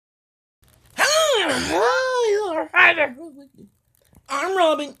I'm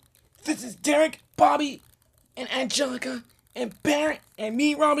Robin. This is Derek, Bobby, and Angelica, and Barrett, and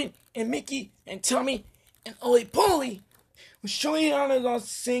me, Robin, and Mickey, and Tommy, and Oli Polly. We're showing you how to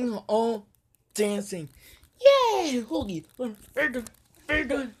sing all dancing. Yay! Holy, very good, very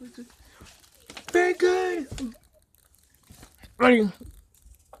good, very good. Ready?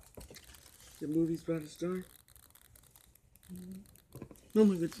 The movie's about to start. Oh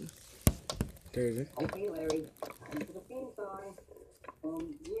my goodness. There it is. Okay, Larry. Time for the theme song.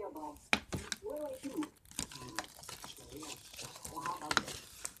 Yeah, Bob. What do I do? Well, how about this?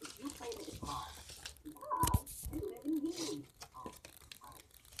 If you play the guitar, Bob, you live in here. Oh,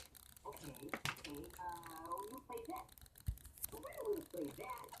 okay. You play that. Well, we're going to play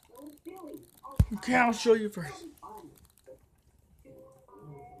that. So silly. Okay, I'll show you first.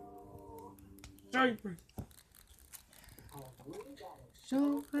 Show you first.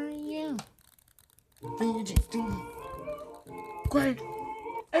 Show for you. Quiet.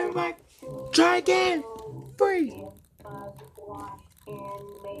 Everybody, try again. 3.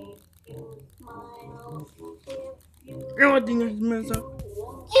 Everything is messed up.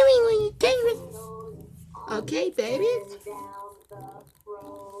 You mean when you take it? Okay, baby.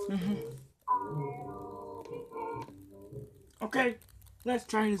 Okay, let's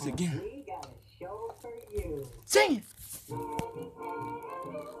try this again. We got a show for you. Sing it.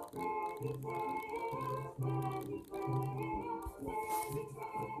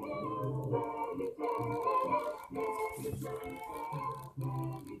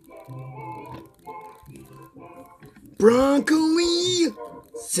 Broccoli,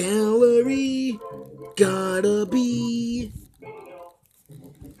 celery, gotta be.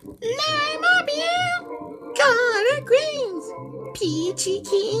 Lima bean, collard greens, peachy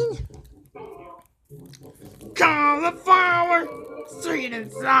keen. Cauliflower, sweet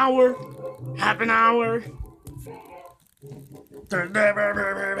and sour, half an hour. There's never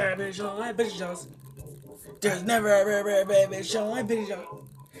a baby show like Veggietales. There's never a baby show like Veggietales.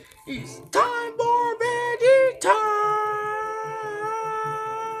 It's time for Veggietales.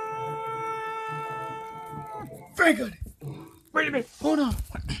 Very good. Wait a minute. Hold on.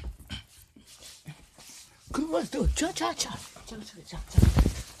 Come on, let's do it. Cha cha cha. Cha cha cha cha.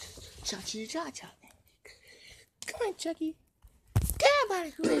 Cha cha cha cha. Come on, Chucky. Come on,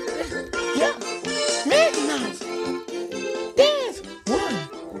 yeah. Very nice. Dance. 1,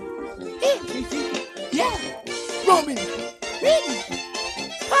 2, 3, yeah. Robin. Ready.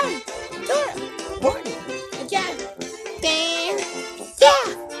 5, 2, 1. Yeah. Dance. Yeah.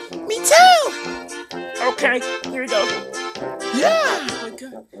 Me too. Okay, here we go. Yeah.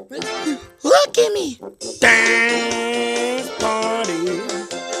 Look at me. Dance party.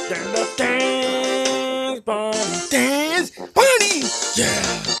 Dance party. Dance party. Yeah.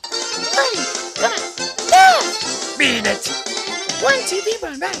 Ready. Come on. Dance. Beat it. 1, 2, 3, 4,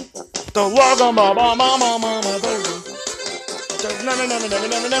 5. The walk on mama burger.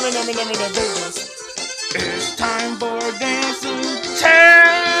 It's time for dancing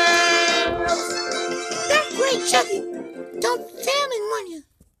tales. That's great, Chucky. Don't tell him, will you?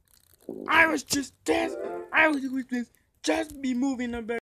 I was just dancing. I was just be moving a bit.